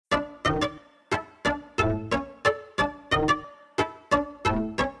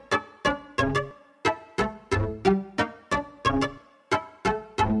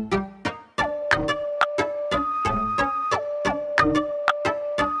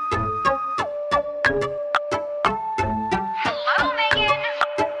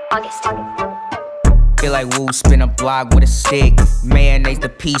August. Feel like Wu spin a block with a stick. Mayonnaise the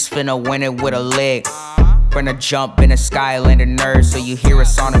piece, finna win it with a lick. Finna jump in the Skylander nerd, so you hear a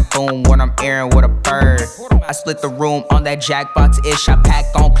sonic boom when I'm airing with a bird. I split the room on that Jackbox-ish. I pack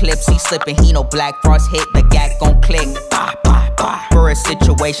on clips, he slipping, he no BlackFrost hit. The gat gon' click. Bah, bah, bah. For a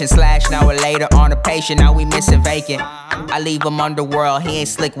situation slash, now or later on a patient. Now we missing vacant. I leave him underworld, he ain't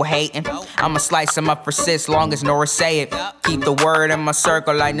slick with hating. I'ma slice him up for sis, long as Nora say it. Keep the word in my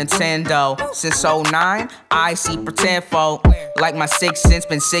circle like Nintendo. Since 09, I see pretend folk. Like my sixth sense,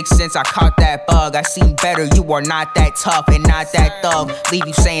 been 6 since I caught that bug. I seen better, you are not that tough and not that thug. Leave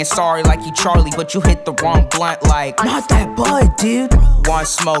you saying sorry like you Charlie, but you hit the wrong blunt like not that bud, dude. Want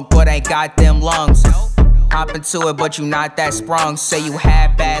smoke, but ain't got them lungs. Hop into it, but you not that sprung. Say you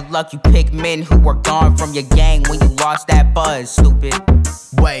had bad luck, you pick men who were gone from your gang when you lost that buzz, stupid.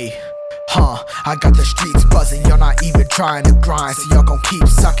 Wait, I got the streets buzzing, y'all not even trying to grind, so y'all gon' keep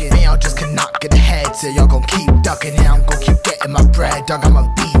sucking. And y'all just cannot get ahead, so y'all gon' keep ducking. And I'm gon' keep getting my bread, dog,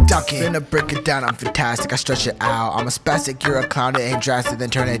 I'ma be ducking. Finna break it down, I'm fantastic, I stretch it out. I'm a spastic, you're a clown, it ain't drastic, then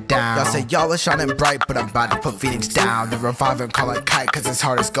turn it down. Y'all say y'all are shining bright, but I'm about to put Phoenix down. The revive and call it kite, cause his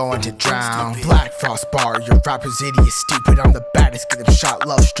heart is going to drown. BlackFrost bar, your rapper's idiot, stupid. I'm the baddest, get him shot,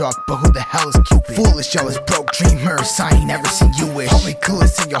 love struck, but who the hell is Cupid? Foolish, y'all is broke dreamers, I ain't never seen you wish. Homie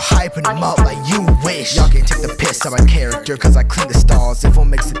coolest and you're hyping him up like you wish. Y'all can take the piss on my character, cause I clean the stalls. If one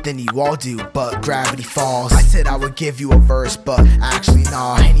makes it then you all do, but gravity falls. I said I would give you a verse, but actually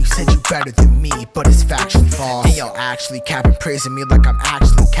nah. And you said you better than me, but it's factually false. And y'all actually capping, praising me like I'm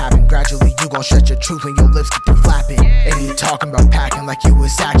actually capping. Gradually you gon' shut your truth when your lips get to flapping. And you talking about packing like you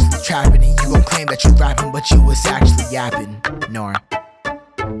was actually trapping. And you gon' claim that you rapping, but you was actually yapping. Nor